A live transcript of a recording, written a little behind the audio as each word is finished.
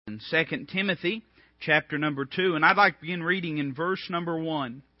2 Timothy chapter number 2, and I'd like to begin reading in verse number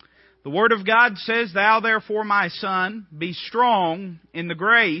 1. The Word of God says, Thou therefore, my son, be strong in the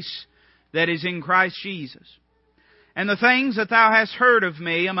grace that is in Christ Jesus. And the things that thou hast heard of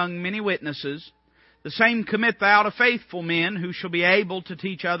me among many witnesses, the same commit thou to faithful men, who shall be able to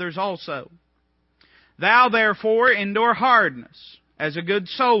teach others also. Thou therefore endure hardness, as a good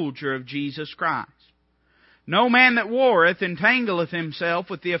soldier of Jesus Christ. No man that warreth entangleth himself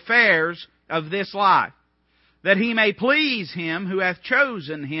with the affairs of this life, that he may please him who hath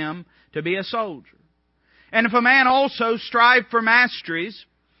chosen him to be a soldier. And if a man also strive for masteries,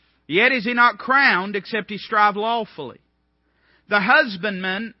 yet is he not crowned, except he strive lawfully. The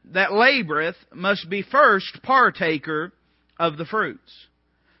husbandman that laboureth must be first partaker of the fruits.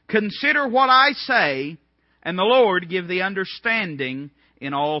 Consider what I say, and the Lord give thee understanding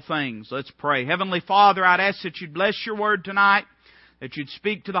in all things. Let's pray. Heavenly Father, I'd ask that you'd bless your word tonight, that you'd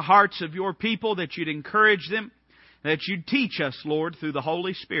speak to the hearts of your people, that you'd encourage them, that you'd teach us, Lord, through the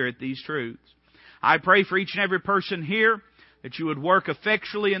Holy Spirit, these truths. I pray for each and every person here, that you would work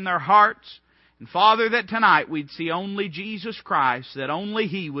effectually in their hearts. And Father, that tonight we'd see only Jesus Christ, that only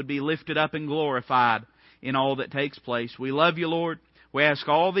He would be lifted up and glorified in all that takes place. We love you, Lord. We ask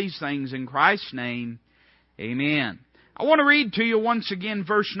all these things in Christ's name. Amen. I want to read to you once again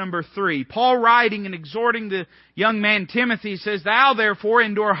verse number 3. Paul, writing and exhorting the young man Timothy, says, Thou therefore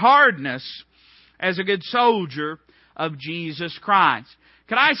endure hardness as a good soldier of Jesus Christ.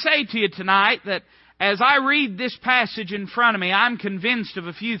 Could I say to you tonight that as I read this passage in front of me, I'm convinced of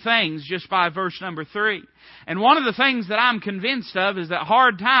a few things just by verse number 3. And one of the things that I'm convinced of is that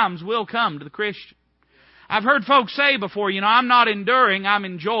hard times will come to the Christian. I've heard folks say before, I'm not enduring, I'm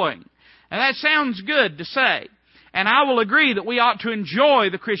enjoying. And that sounds good to say. And I will agree that we ought to enjoy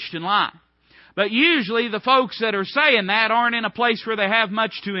the Christian life. But usually the folks that are saying that aren't in a place where they have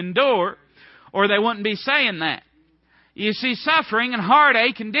much to endure, or they wouldn't be saying that. You see, suffering and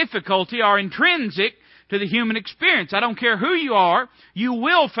heartache and difficulty are intrinsic to the human experience. I don't care who you are, you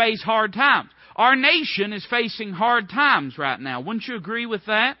will face hard times. Our nation is facing hard times right now. Wouldn't you agree with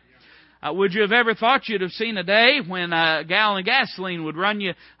that? Would you have ever thought you'd have seen a day when a gallon of gasoline would run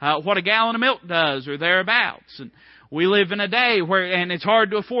you what a gallon of milk does, or thereabouts? And we live in a day where, and it's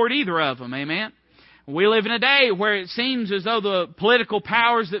hard to afford either of them, amen? We live in a day where it seems as though the political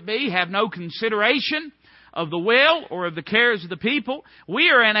powers that be have no consideration of the will or of the cares of the people. We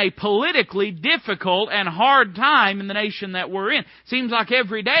are in a politically difficult and hard time in the nation that we're in. Seems like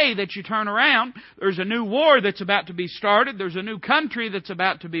every day that you turn around, there's a new war that's about to be started. There's a new country that's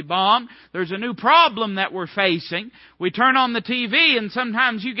about to be bombed. There's a new problem that we're facing. We turn on the TV and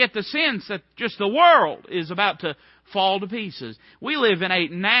sometimes you get the sense that just the world is about to fall to pieces. We live in a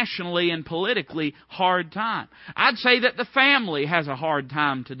nationally and politically hard time. I'd say that the family has a hard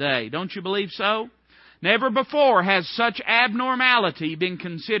time today. Don't you believe so? Never before has such abnormality been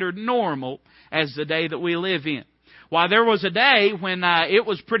considered normal as the day that we live in. Why, there was a day when it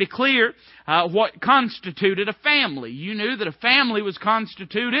was pretty clear what constituted a family. You knew that a family was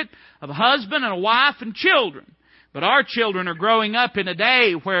constituted of a husband and a wife and children. But our children are growing up in a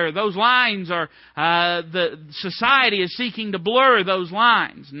day where those lines are, the society is seeking to blur those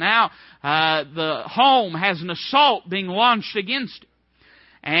lines. Now, the home has an assault being launched against it.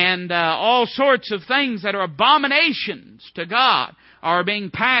 And all sorts of things that are abominations to God are being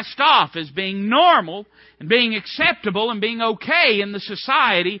passed off as being normal and being acceptable and being okay in the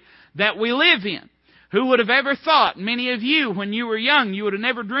society that we live in. Who would have ever thought, many of you, when you were young, you would have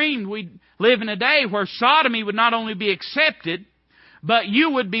never dreamed we'd live in a day where sodomy would not only be accepted, but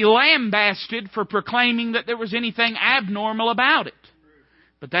you would be lambasted for proclaiming that there was anything abnormal about it.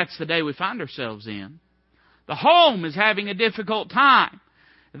 But that's the day we find ourselves in. The home is having a difficult time.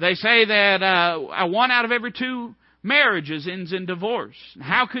 They say that 1 out of every 2 marriages ends in divorce.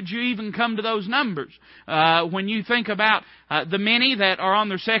 How could you even come to those numbers when you think about the many that are on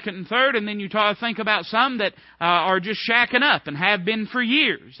their second and third, and then you think about some that are just shacking up and have been for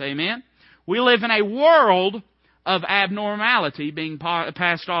years? Amen? We live in a world of abnormality being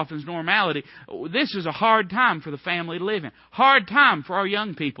passed off as normality. This is a hard time for the family to live in. Hard time for our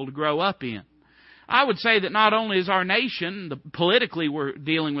young people to grow up in. I would say that not only is our nation, politically we're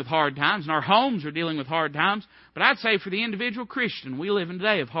dealing with hard times, and our homes are dealing with hard times, but I'd say for the individual Christian, we live in a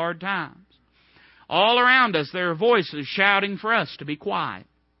day of hard times. All around us there are voices shouting for us to be quiet.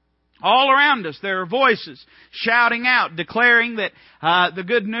 All around us there are voices shouting out, declaring that the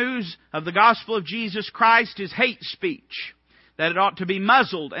good news of the gospel of Jesus Christ is hate speech, that it ought to be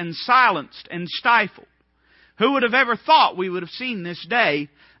muzzled and silenced and stifled. Who would have ever thought we would have seen this day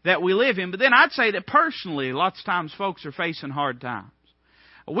that we live in? But then I'd say that personally, lots of times folks are facing hard times.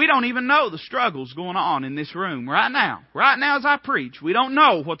 We don't even know the struggles going on in this room right now. Right now as I preach, we don't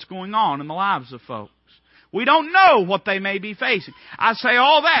know what's going on in the lives of folks. We don't know what they may be facing. I say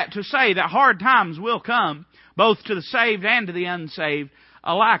all that to say that hard times will come, both to the saved and to the unsaved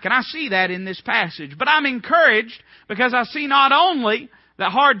alike. And I see that in this passage. But I'm encouraged because I see not only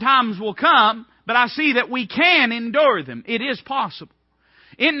that hard times will come, but I see that we can endure them. It is possible.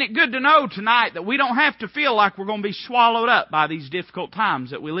 Isn't it good to know tonight that we don't have to feel like we're going to be swallowed up by these difficult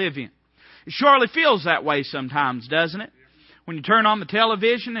times that we live in? It surely feels that way sometimes, doesn't it? When you turn on the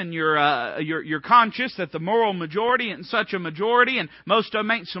television and you're conscious that the moral majority isn't such a majority, and most of them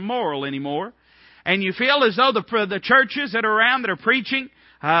ain't so moral anymore, and you feel as though the churches that are around that are preaching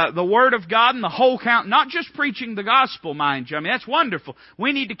the Word of God and the whole count, not just preaching the gospel, mind you. I mean, that's wonderful.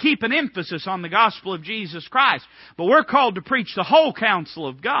 We need to keep an emphasis on the gospel of Jesus Christ. But we're called to preach the whole counsel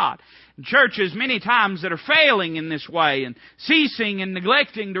of God. And churches many times that are failing in this way and ceasing and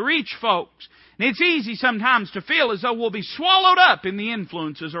neglecting to reach folks. And it's easy sometimes to feel as though we'll be swallowed up in the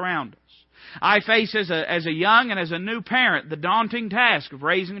influences around us. I face as a young and as a new parent the daunting task of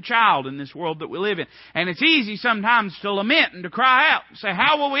raising a child in this world that we live in. And it's easy sometimes to lament and to cry out and say,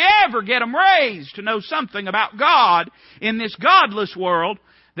 how will we ever get them raised to know something about God in this godless world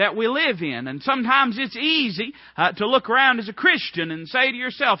that we live in? And sometimes it's easy to look around as a Christian and say to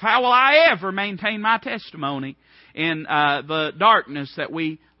yourself, how will I ever maintain my testimony in the darkness that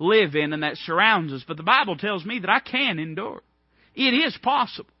we live in and that surrounds us? But the Bible tells me that I can endure. It is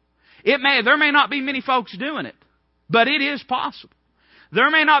possible. There may not be many folks doing it, but it is possible.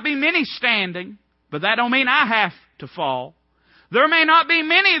 There may not be many standing, but that don't mean I have to fall. There may not be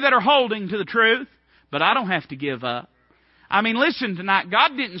many that are holding to the truth, but I don't have to give up. I mean, listen tonight, God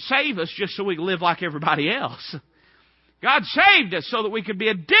didn't save us just so we could live like everybody else. God saved us so that we could be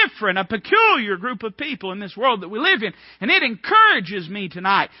a peculiar group of people in this world that we live in. And it encourages me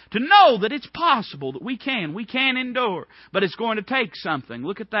tonight to know that it's possible that we can endure. But it's going to take something.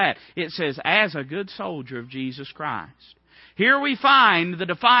 Look at that. It says, as a good soldier of Jesus Christ. Here we find the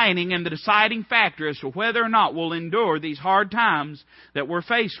defining and the deciding factor as to whether or not we'll endure these hard times that we're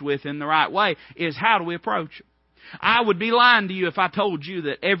faced with in the right way is how do we approach it. I would be lying to you if I told you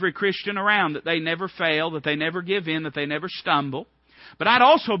that every Christian around, that they never fail, that they never give in, that they never stumble. But I'd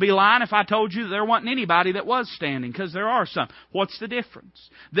also be lying if I told you that there wasn't anybody that was standing, because there are some. What's the difference?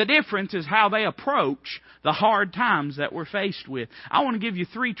 The difference is how they approach the hard times that we're faced with. I want to give you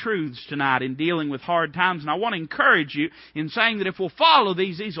 3 truths tonight in dealing with hard times, and I want to encourage you in saying that if we'll follow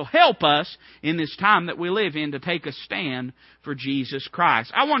these will help us in this time that we live in to take a stand for Jesus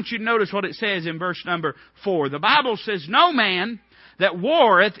Christ. I want you to notice what it says in verse number 4. The Bible says, no man that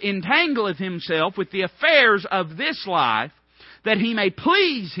warreth entangleth himself with the affairs of this life, that he may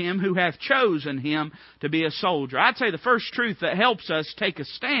please him who hath chosen him to be a soldier. I'd say the first truth that helps us take a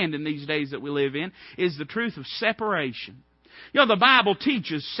stand in these days that we live in is the truth of separation. You know, the Bible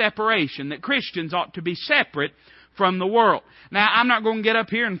teaches separation, that Christians ought to be separate from the world. Now, I'm not going to get up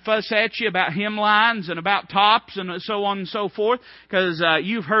here and fuss at you about hymnlines and about tops and so on and so forth, because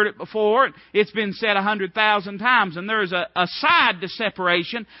you've heard it before. It's been said 100,000 times, and there's a side to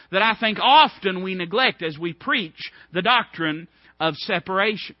separation that I think often we neglect as we preach the doctrine of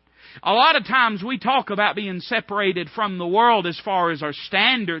separation. A lot of times we talk about being separated from the world as far as our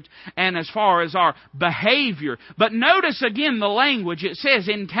standards and as far as our behavior. But notice again the language. It says,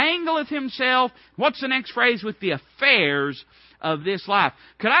 entangleth himself, what's the next phrase? With the affairs of this life.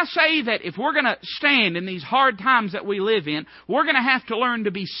 Could I say that if we're going to stand in these hard times that we live in, we're going to have to learn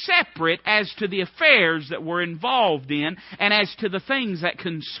to be separate as to the affairs that we're involved in and as to the things that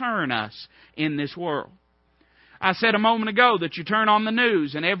concern us in this world. I said a moment ago that you turn on the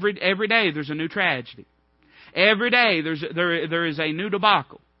news and every day there's a new tragedy. Every day there is a new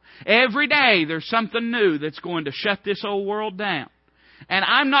debacle. Every day there's something new that's going to shut this old world down. And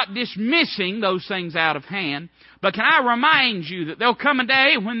I'm not dismissing those things out of hand, but can I remind you that there'll come a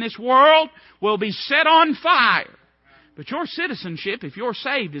day when this world will be set on fire. But your citizenship, if you're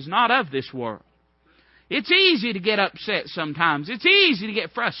saved, is not of this world. It's easy to get upset sometimes. It's easy to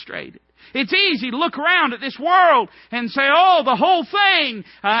get frustrated. It's easy to look around at this world and say, oh, the whole thing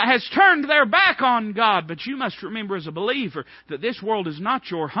has turned their back on God. But you must remember as a believer that this world is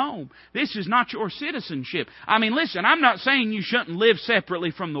not your home. This is not your citizenship. I mean, listen, I'm not saying you shouldn't live separately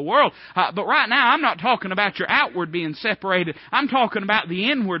from the world. But right now, I'm not talking about your outward being separated. I'm talking about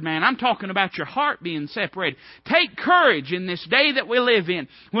the inward man. I'm talking about your heart being separated. Take courage in this day that we live in,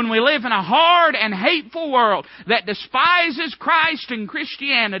 when we live in a hard and hateful world that despises Christ and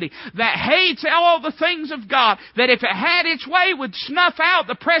Christianity, that that hates all the things of God, that if it had its way would snuff out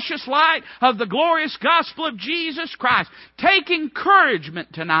the precious light of the glorious gospel of Jesus Christ. Take encouragement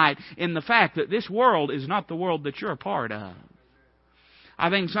tonight in the fact that this world is not the world that you're a part of. I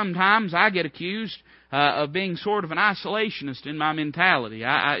think sometimes I get accused of being sort of an isolationist in my mentality.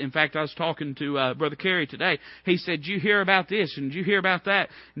 In fact, I was talking to Brother Carey today. He said, "Did you hear about this? And did you hear about that?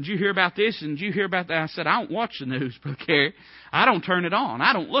 And did you hear about this? And did you hear about that?" I said, "I don't watch the news, Brother Carey. I don't turn it on.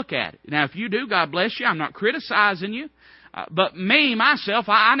 I don't look at it. Now, if you do, God bless you. I'm not criticizing you. But me, myself,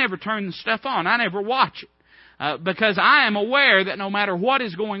 I never turn the stuff on. I never watch it. Because I am aware that no matter what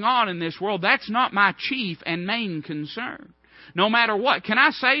is going on in this world, that's not my chief and main concern. No matter what. Can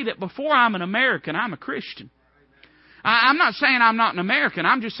I say that before I'm an American, I'm a Christian? I'm not saying I'm not an American.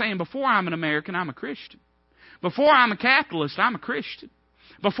 I'm just saying before I'm an American, I'm a Christian. Before I'm a capitalist, I'm a Christian.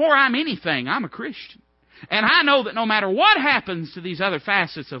 Before I'm anything, I'm a Christian. And I know that no matter what happens to these other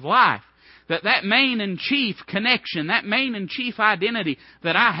facets of life, that main and chief connection, that main and chief identity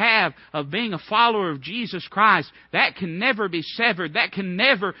that I have of being a follower of Jesus Christ, that can never be severed. That can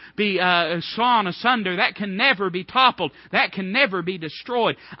never be sawn asunder. That can never be toppled. That can never be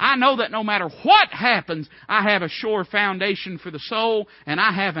destroyed. I know that no matter what happens, I have a sure foundation for the soul, and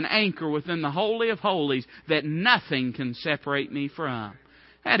I have an anchor within the Holy of Holies that nothing can separate me from.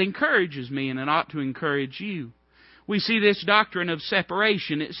 That encourages me, and it ought to encourage you. We see this doctrine of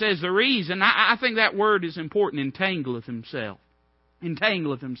separation. It says the reason, I think that word is important, entangleth himself.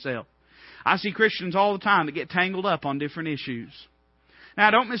 Entangleth himself. I see Christians all the time that get tangled up on different issues.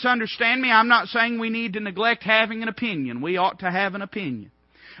 Now, don't misunderstand me. I'm not saying we need to neglect having an opinion. We ought to have an opinion.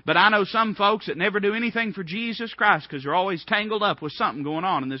 But I know some folks that never do anything for Jesus Christ because they're always tangled up with something going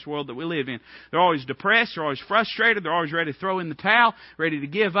on in this world that we live in. They're always depressed. They're always frustrated. They're always ready to throw in the towel, ready to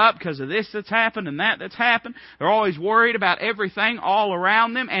give up because of this that's happened and that's happened. They're always worried about everything all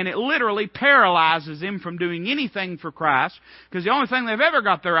around them, and it literally paralyzes them from doing anything for Christ because the only thing they've ever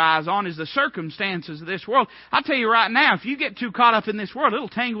got their eyes on is the circumstances of this world. I'll tell you right now, if you get too caught up in this world, it'll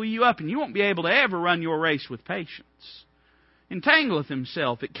tangle you up and you won't be able to ever run your race with patience. Entangleth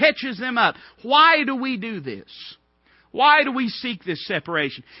himself. It catches them up. Why do we do this? Why do we seek this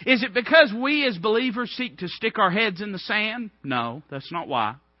separation? Is it because we as believers seek to stick our heads in the sand? No, that's not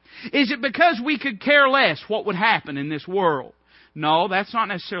why. Is it because we could care less what would happen in this world? No, that's not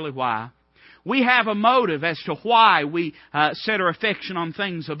necessarily why. We have a motive as to why we set our affection on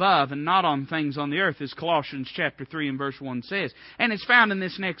things above and not on things on the earth, as Colossians chapter 3 and verse 1 says. And it's found in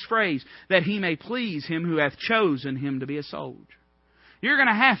this next phrase, that he may please him who hath chosen him to be a soldier. You're going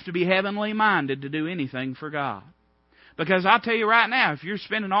to have to be heavenly minded to do anything for God. Because I'll tell you right now, if you're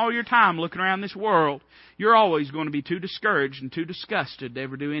spending all your time looking around this world, you're always going to be too discouraged and too disgusted to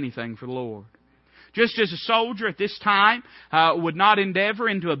ever do anything for the Lord. Just as a soldier at this time would not endeavor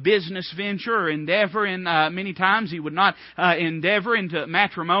into a business venture or endeavor in, many times he would not endeavor into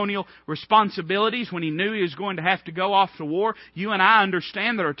matrimonial responsibilities when he knew he was going to have to go off to war. You and I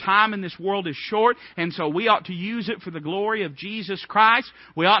understand that our time in this world is short, and so we ought to use it for the glory of Jesus Christ.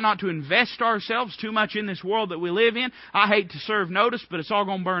 We ought not to invest ourselves too much in this world that we live in. I hate to serve notice, but it's all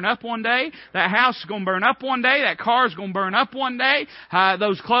going to burn up one day. That house is going to burn up one day. That car is going to burn up one day.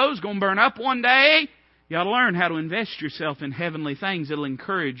 Those clothes are going to burn up one day. You ought to learn how to invest yourself in heavenly things that will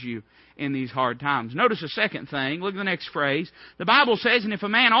encourage you in these hard times. Notice the second thing. Look at the next phrase. The Bible says, and if a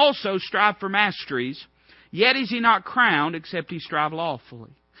man also strive for masteries, yet is he not crowned except he strive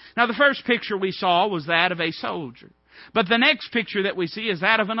lawfully. Now the first picture we saw was that of a soldier. But the next picture that we see is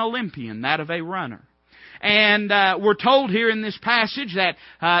that of an Olympian, that of a runner. And we're told here in this passage that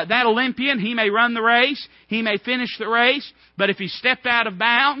that Olympian, he may run the race, he may finish the race, but if he's stepped out of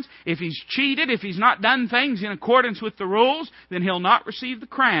bounds, if he's cheated, if he's not done things in accordance with the rules, then he'll not receive the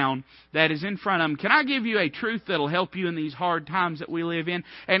crown that is in front of him. Can I give you a truth that'll help you in these hard times that we live in?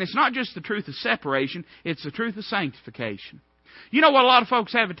 And it's not just the truth of separation, it's the truth of sanctification. You know what a lot of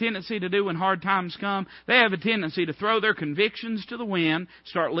folks have a tendency to do when hard times come? They have a tendency to throw their convictions to the wind,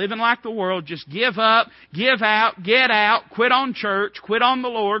 start living like the world, just give up, give out, get out, quit on church, quit on the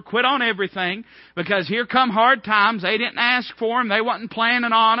Lord, quit on everything, because here come hard times. They didn't ask for them. They wasn't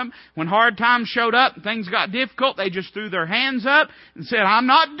planning on them. When hard times showed up and things got difficult, they just threw their hands up and said, I'm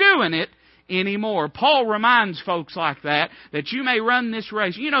not doing it anymore. Paul reminds folks like that you may run this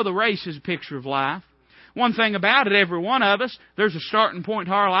race. You know the race is a picture of life. One thing about it, every one of us, there's a starting point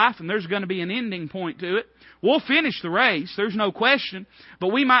to our life and there's going to be an ending point to it. We'll finish the race, there's no question, but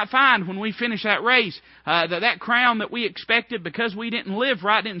we might find when we finish that race that crown that we expected because we didn't live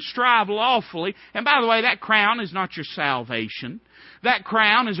right, didn't strive lawfully. And by the way, that crown is not your salvation. That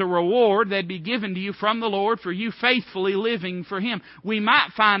crown is a reward that'd be given to you from the Lord for you faithfully living for Him. We might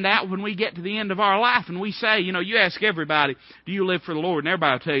find out when we get to the end of our life and we say, you ask everybody, do you live for the Lord? And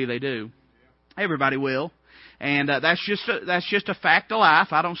everybody will tell you they do. Everybody will. And that's just a fact of life.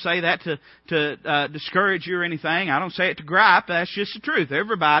 I don't say that to discourage you or anything. I don't say it to gripe. That's just the truth.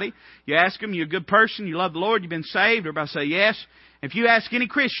 Everybody, you ask them, you're a good person, you love the Lord, you've been saved. Everybody say yes. If you ask any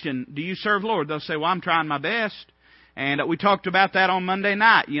Christian, do you serve the Lord? They'll say, well, I'm trying my best. And we talked about that on Monday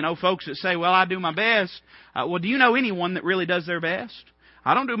night. Folks that say, well, I do my best. Well, do you know anyone that really does their best?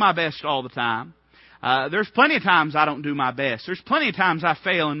 I don't do my best all the time. There's plenty of times I don't do my best. There's plenty of times I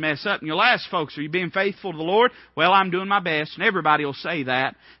fail and mess up. And you'll ask folks, are you being faithful to the Lord? Well, I'm doing my best. And everybody will say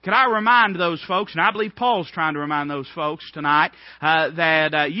that. Can I remind those folks, and I believe Paul's trying to remind those folks tonight,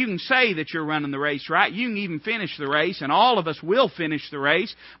 that you can say that you're running the race right. You can even finish the race, and all of us will finish the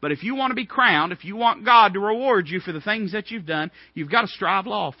race. But if you want to be crowned, if you want God to reward you for the things that you've done, you've got to strive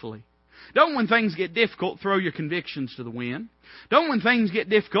lawfully. Don't, when things get difficult, throw your convictions to the wind. Don't, when things get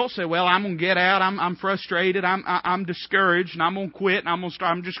difficult, say, well, I'm going to get out, I'm frustrated, I'm discouraged, and I'm going to quit, and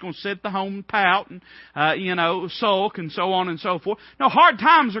I'm just going to sit at the home and pout and, sulk, and so on and so forth. No, hard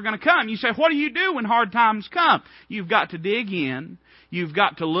times are going to come. You say, what do you do when hard times come? You've got to dig in. You've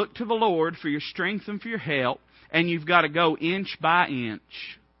got to look to the Lord for your strength and for your help, and you've got to go inch by inch.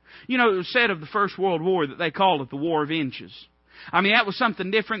 It was said of the First World War that they called it the War of Inches. I mean, that was something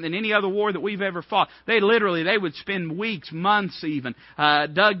different than any other war that we've ever fought. They would spend weeks, months even,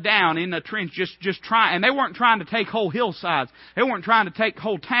 dug down in a trench just trying. And they weren't trying to take whole hillsides. They weren't trying to take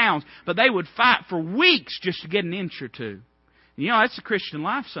whole towns. But they would fight for weeks just to get an inch or two. And that's the Christian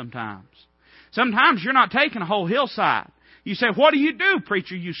life sometimes. Sometimes you're not taking a whole hillside. You say, what do you do,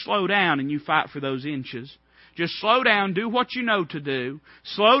 preacher? You slow down and you fight for those inches. Just slow down, do what you know to do.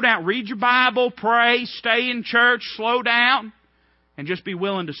 Slow down, read your Bible, pray, stay in church, slow down. And just be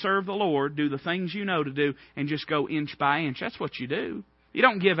willing to serve the Lord, do the things you know to do, and just go inch by inch. That's what you do. You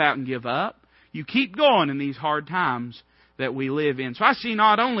don't give out and give up. You keep going in these hard times that we live in. So I see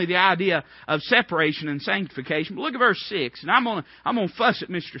not only the idea of separation and sanctification, but look at verse 6. And I'm gonna fuss at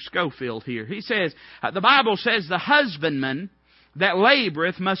Mr. Schofield here. He says, the Bible says, the husbandman that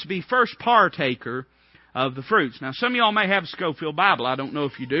laboreth must be first partaker of the fruits. Now, some of y'all may have a Schofield Bible. I don't know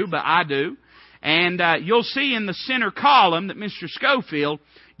if you do, but I do. And you'll see in the center column that Mr. Schofield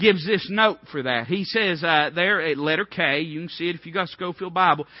gives this note for that. He says there at letter K, you can see it if you got a Schofield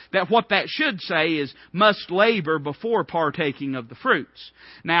Bible, that what that should say is must labor before partaking of the fruits.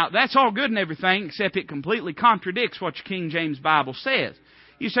 Now, that's all good and everything, except it completely contradicts what your King James Bible says.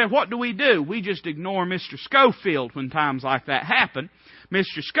 You say, what do? We just ignore Mr. Schofield when times like that happen.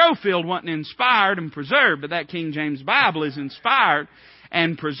 Mr. Schofield wasn't inspired and preserved, but that King James Bible is inspired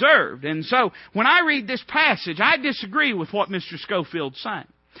and preserved. And so, when I read this passage, I disagree with what Mr. Schofield's saying.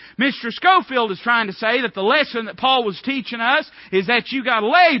 Mr. Schofield is trying to say that the lesson that Paul was teaching us is that you got to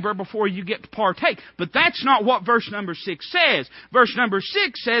labor before you get to partake. But that's not what verse number 6 says. Verse number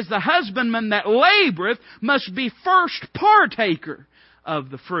 6 says, the husbandman that laboreth must be first partaker of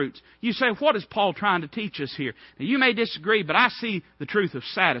the fruits. You say, what is Paul trying to teach us here? Now, you may disagree, but I see the truth of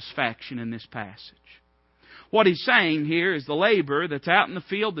satisfaction in this passage. What he's saying here is the laborer that's out in the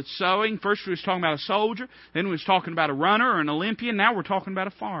field that's sowing. First we was talking about a soldier, then we was talking about a runner or an Olympian, now we're talking about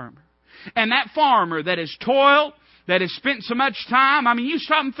a farmer. And that farmer that has toiled, that has spent so much time, you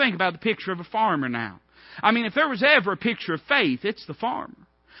stop and think about the picture of a farmer now. If there was ever a picture of faith, it's the farmer.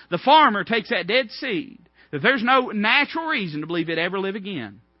 The farmer takes that dead seed, that there's no natural reason to believe it ever live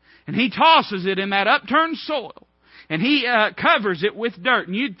again. And he tosses it in that upturned soil. And he covers it with dirt.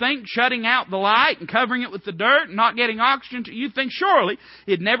 And you'd think shutting out the light and covering it with the dirt and not getting oxygen, you'd think surely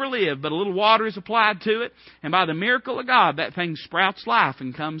it'd never live. But a little water is applied to it. And by the miracle of God, that thing sprouts life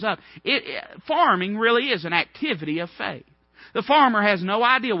and comes up. Farming really is an activity of faith. The farmer has no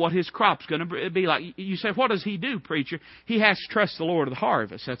idea what his crop's going to be like. You say, what does he do, preacher? He has to trust the Lord of the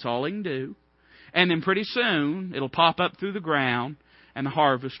harvest. That's all he can do. And then pretty soon, it'll pop up through the ground, and the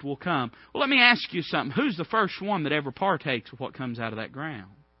harvest will come. Well, let me ask you something. Who's the first one that ever partakes of what comes out of that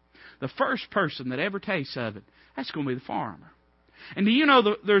ground? The first person that ever tastes of it, that's going to be the farmer. And do you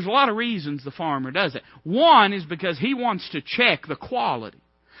know there's a lot of reasons the farmer does it. One is because he wants to check the quality.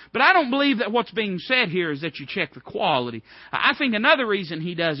 But I don't believe that what's being said here is that you check the quality. I think another reason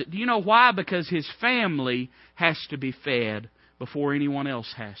he does it, do you know why? Because his family has to be fed before anyone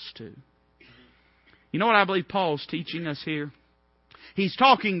else has to. You know what I believe Paul's teaching us here? He's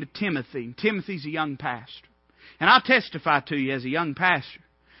talking to Timothy. Timothy's a young pastor. And I'll testify to you as a young pastor.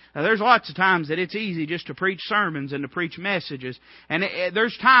 Now, there's lots of times that it's easy just to preach sermons and to preach messages. And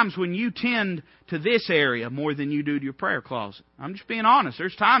there's times when you tend to this area more than you do to your prayer closet. I'm just being honest.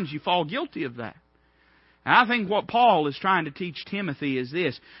 There's times you fall guilty of that. And I think what Paul is trying to teach Timothy is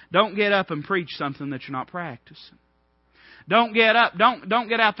this. Don't get up and preach something that you're not practicing. Don't get up, don't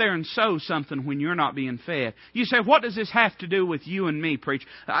get out there and sow something when you're not being fed. You say, what does this have to do with you and me, preacher?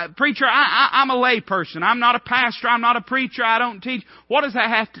 Preacher, I'm a lay person. I'm not a pastor. I'm not a preacher. I don't teach. What does that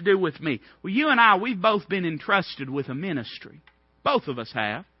have to do with me? Well, you and I, we've both been entrusted with a ministry. Both of us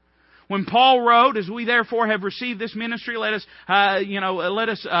have. When Paul wrote, as we therefore have received this ministry, let us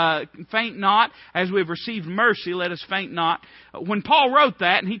faint not. As we have received mercy, let us faint not. When Paul wrote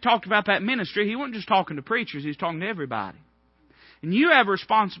that, and he talked about that ministry, he wasn't just talking to preachers, he was talking to everybody. And you have a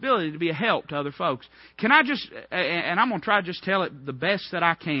responsibility to be a help to other folks. Can I just, and I'm going to try to just tell it the best that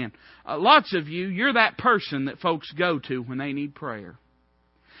I can. Lots of you, you're that person that folks go to when they need prayer.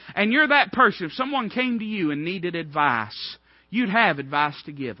 And you're that person, if someone came to you and needed advice, you'd have advice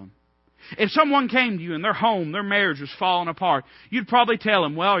to give them. If someone came to you and their home, their marriage was falling apart, you'd probably tell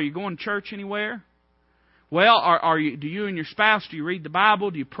them, well, are you going to church anywhere? Well, do you and your spouse, do you read the Bible?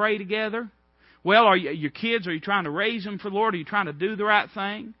 Do you pray together? Well, are your kids, are you trying to raise them for the Lord? Are you trying to do the right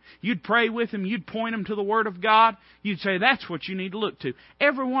thing? You'd pray with them. You'd point them to the Word of God. You'd say, that's what you need to look to.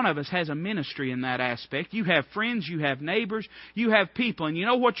 Every one of us has a ministry in that aspect. You have friends. You have neighbors. You have people. And you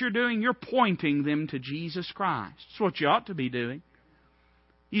know what you're doing? You're pointing them to Jesus Christ. That's what you ought to be doing.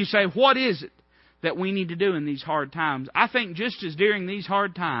 You say, what is it that we need to do in these hard times? I think just as during these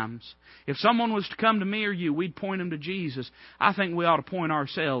hard times, if someone was to come to me or you, we'd point them to Jesus. I think we ought to point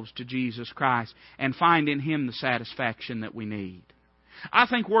ourselves to Jesus Christ and find in Him the satisfaction that we need. I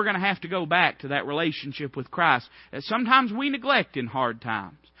think we're going to have to go back to that relationship with Christ that sometimes we neglect in hard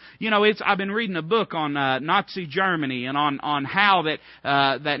times. You know, I've been reading a book on Nazi Germany and on how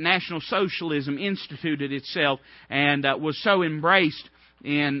that National Socialism instituted itself and was so embraced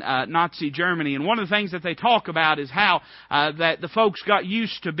in Nazi Germany. And one of the things that they talk about is how that the folks got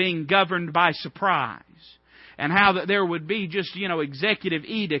used to being governed by surprise. And how that there would be just, executive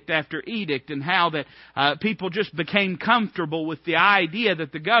edict after edict, and how that people just became comfortable with the idea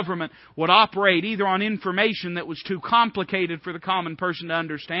that the government would operate either on information that was too complicated for the common person to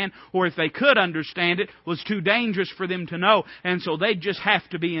understand, or if they could understand it, was too dangerous for them to know, and so they'd just have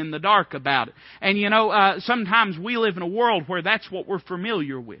to be in the dark about it. And sometimes we live in a world where that's what we're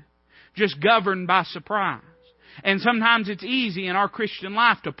familiar with, just governed by surprise. And sometimes it's easy in our Christian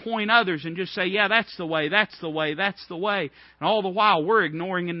life to point others and just say, yeah, that's the way, that's the way, that's the way. And all the while we're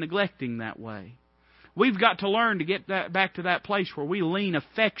ignoring and neglecting that way. We've got to learn to get back to that place where we lean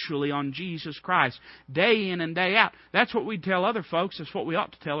effectually on Jesus Christ day in and day out. That's what we tell other folks. That's what we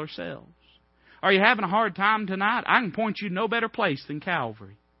ought to tell ourselves. Are you having a hard time tonight? I can point you to no better place than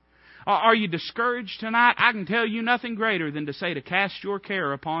Calvary. Are you discouraged tonight? I can tell you nothing greater than to say to cast your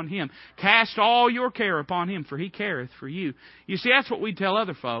care upon Him. Cast all your care upon Him, for He careth for you. You see, that's what we tell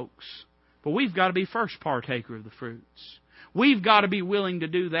other folks. But we've got to be first partaker of the fruits. We've got to be willing to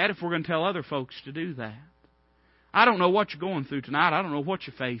do that if we're going to tell other folks to do that. I don't know what you're going through tonight. I don't know what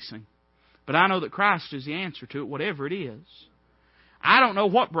you're facing. But I know that Christ is the answer to it, whatever it is. I don't know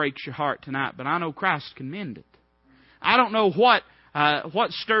what breaks your heart tonight, but I know Christ can mend it. I don't know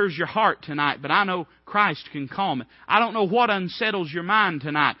what stirs your heart tonight, but I know Christ can calm it. I don't know what unsettles your mind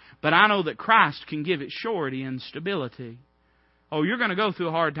tonight, but I know that Christ can give it surety and stability. Oh, you're going to go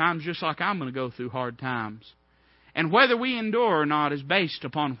through hard times just like I'm going to go through hard times. And whether we endure or not is based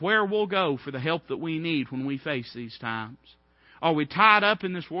upon where we'll go for the help that we need when we face these times. Are we tied up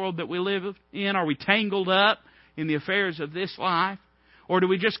in this world that we live in? Are we tangled up in the affairs of this life? Or do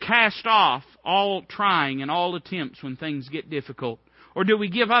we just cast off all trying and all attempts when things get difficult? Or do we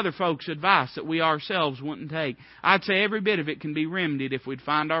give other folks advice that we ourselves wouldn't take? I'd say every bit of it can be remedied if we'd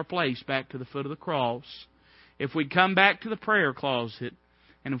find our place back to the foot of the cross. If we'd come back to the prayer closet,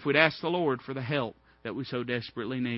 and if we'd ask the Lord for the help that we so desperately need.